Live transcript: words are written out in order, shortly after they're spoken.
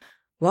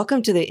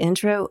Welcome to the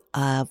intro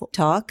of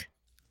Talk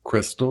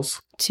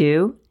Crystals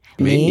to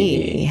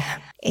Me.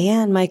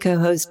 And my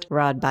co-host,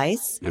 Rod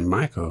Bice. and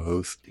my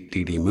co-host,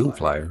 Dee Dee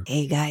Moonflyer.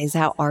 Hey guys,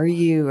 how are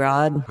you,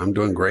 Rod? I'm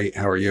doing great.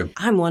 How are you?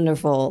 I'm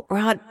wonderful.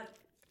 Rod,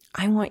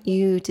 I want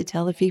you to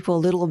tell the people a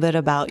little bit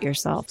about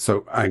yourself.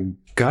 So I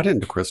got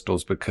into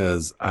crystals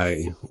because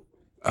I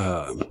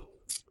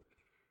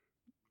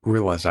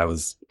realized I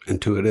was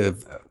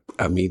intuitive,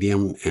 a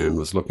medium, and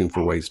was looking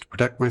for ways to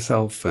protect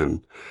myself.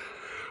 And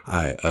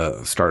I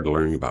started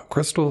learning about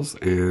crystals,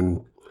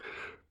 and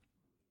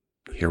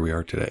here we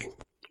are today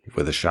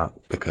with a shop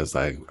because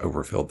I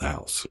overfilled the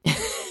house.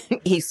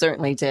 He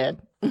certainly did.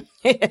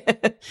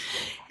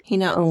 He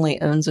not only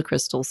owns a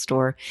crystal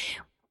store,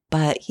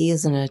 but he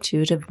is an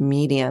intuitive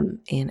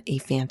medium and a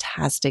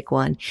fantastic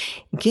one.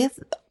 Give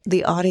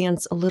the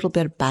audience a little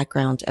bit of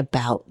background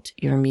about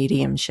your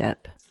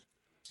mediumship.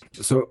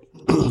 So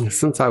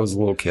since I was a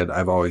little kid,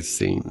 I've always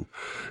seen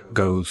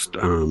ghosts,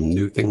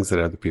 knew things that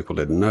other people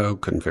didn't know,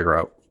 couldn't figure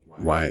out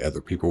why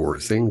other people were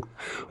seeing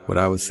what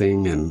I was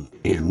seeing and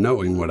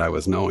knowing what I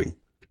was knowing.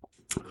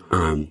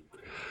 And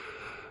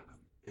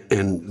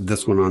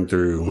this went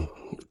on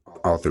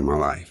all through my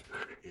life.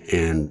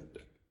 And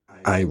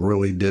I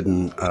really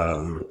didn't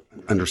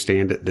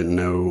understand it, didn't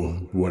know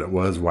what it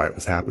was, why it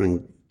was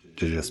happening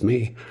to just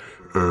me.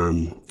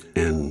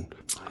 And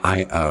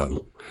I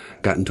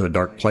got into a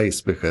dark place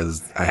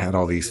because I had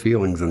all these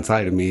feelings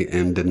inside of me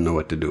and didn't know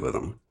what to do with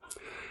them.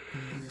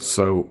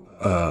 So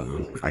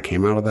I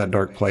came out of that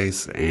dark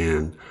place,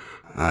 and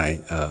I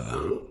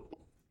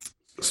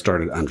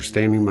started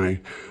understanding my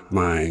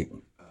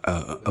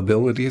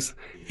abilities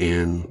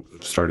and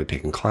started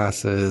taking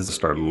classes,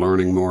 started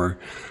learning more,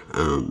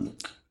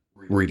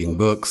 reading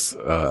books,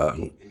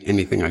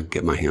 anything I could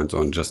get my hands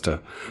on just to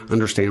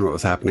understand what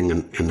was happening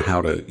and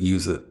how to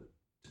use it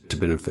to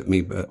benefit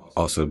me, but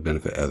also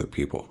benefit other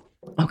people.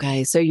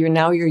 Okay, so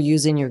you're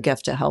using your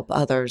gift to help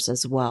others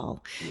as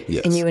well.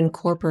 Yes. And you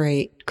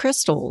incorporate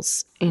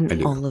crystals I in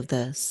do. all of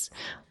this.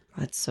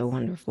 That's so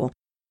wonderful.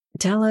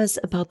 Tell us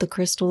about the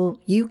crystal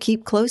you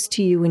keep close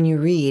to you when you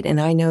read.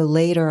 And I know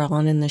later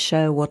on in the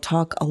show, we'll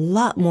talk a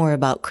lot more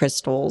about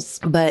crystals,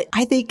 but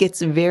I think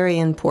it's very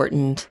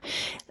important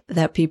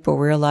that people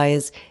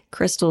realize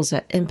crystals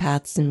that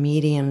empaths and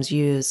mediums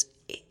use.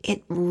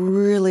 It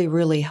really,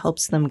 really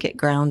helps them get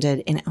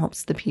grounded and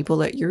helps the people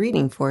that you're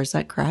reading for. Is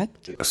that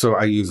correct? So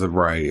I use a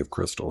variety of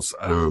crystals.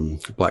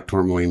 Black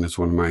tourmaline is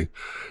one of my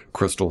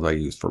crystals I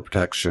use for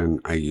protection.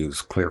 I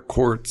use clear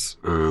quartz.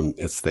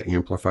 It's the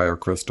amplifier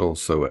crystal,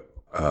 so it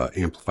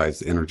amplifies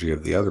the energy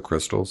of the other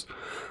crystals.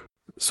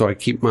 So I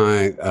keep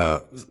my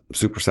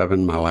Super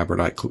 7, my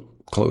labradorite,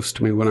 close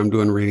to me when I'm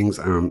doing readings.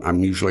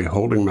 I'm usually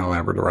holding my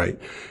labradorite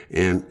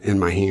and in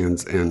my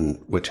hands, and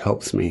which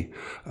helps me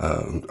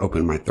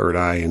open my third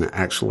eye, and it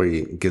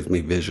actually gives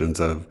me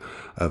visions of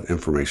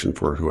information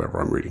for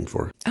whoever I'm reading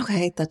for.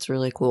 Okay, that's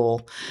really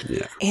cool.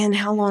 Yeah. And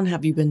how long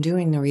have you been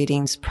doing the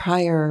readings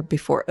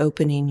before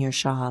opening your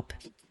shop?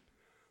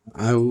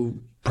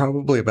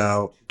 Probably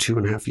about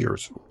 2.5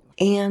 years.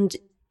 And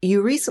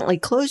you recently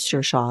closed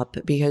your shop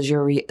because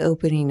you're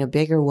reopening a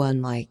bigger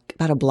one, like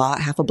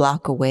about half a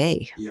block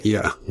away.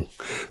 Yeah.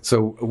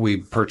 So we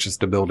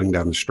purchased a building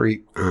down the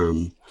street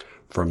from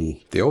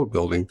the old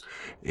building,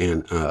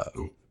 and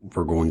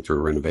we're going through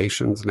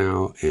renovations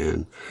now,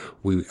 and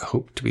we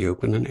hope to be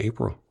open in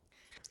April.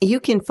 You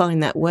can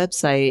find that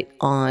website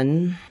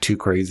on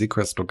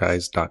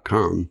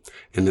twocrazycrystalguys.com,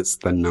 and it's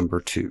the number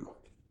 2.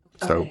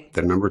 So Okay.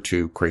 the number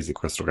 2,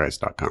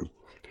 crazycrystalguys.com.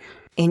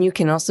 And you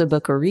can also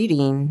book a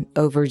reading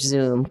over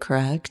Zoom,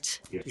 correct?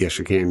 Yes,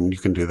 you can. You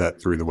can do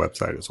that through the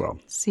website as well.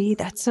 See,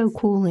 that's so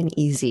cool and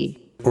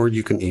easy. Or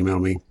you can email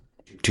me,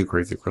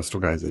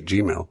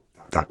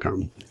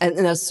 twocrazycrystalguys@gmail.com. And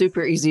that's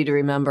super easy to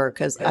remember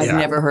because I've Yeah.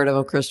 never heard of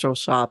a crystal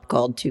shop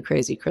called Two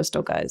Crazy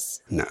Crystal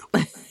Guys. No.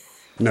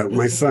 No,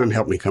 my son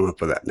helped me come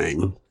up with that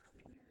name.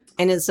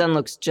 And his son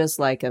looks just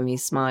like him. He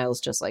smiles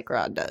just like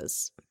Rod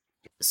does.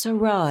 So,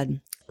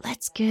 Rod,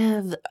 let's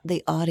give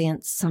the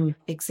audience some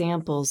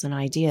examples and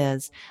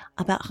ideas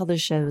about how the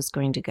show is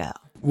going to go.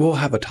 We'll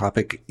have a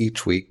topic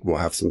each week. We'll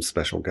have some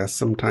special guests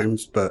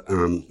sometimes, but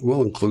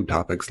we'll include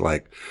topics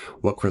like,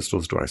 what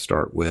crystals do I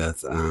start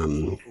with?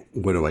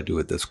 What do I do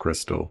with this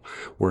crystal?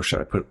 Where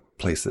should I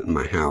place it in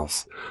my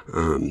house?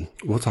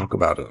 We'll talk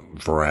about a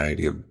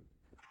variety of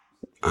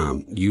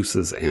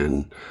uses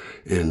and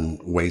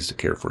ways to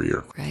care for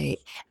your. Right.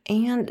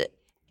 And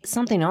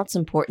something else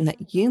important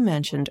that you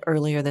mentioned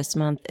earlier this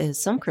month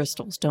is some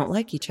crystals don't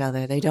like each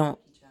other. They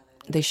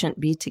shouldn't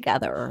be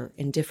together or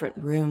in different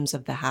rooms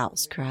of the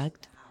house,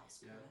 correct?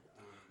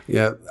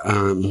 Yeah,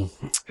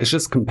 it's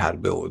just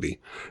compatibility,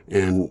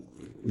 and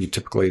you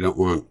typically don't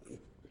want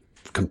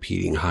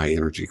competing high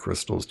energy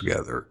crystals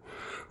together.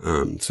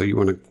 So you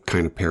want to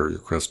kind of pair your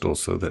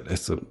crystals so that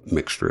it's a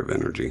mixture of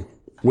energy.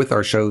 With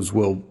our shows,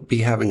 we'll be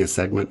having a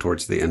segment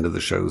towards the end of the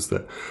shows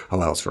that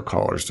allows for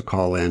callers to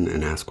call in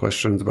and ask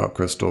questions about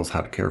crystals,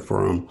 how to care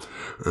for them.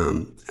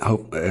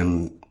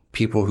 And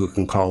people who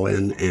can call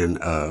in and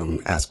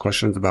ask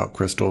questions about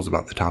crystals,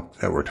 about the topic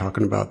that we're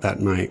talking about that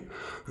night.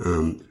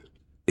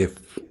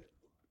 If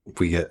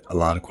we get a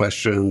lot of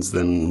questions,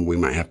 then we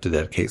might have to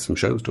dedicate some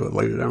shows to it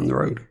later down the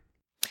road.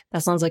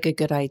 That sounds like a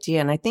good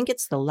idea. And I think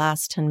it's the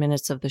last 10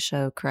 minutes of the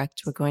show,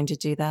 correct? We're going to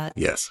do that?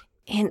 Yes.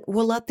 And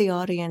we'll let the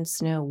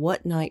audience know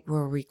what night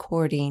we're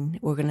recording.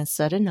 We're going to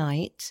set a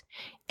night,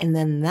 and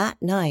then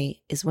that night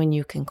is when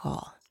you can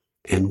call.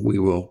 And we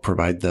will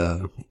provide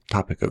the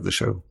topic of the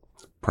show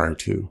prior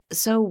to.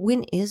 So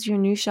when is your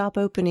new shop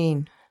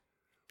opening?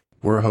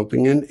 We're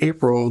hoping in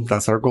April.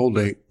 That's our goal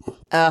date.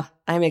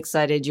 I'm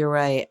excited. You're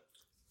right.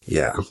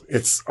 Yeah,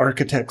 it's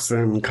architects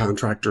and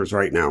contractors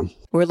right now.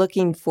 We're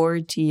looking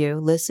forward to you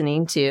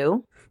listening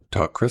to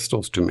Talk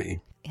Crystals to Me.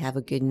 Have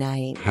a good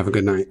night. Have a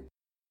good night.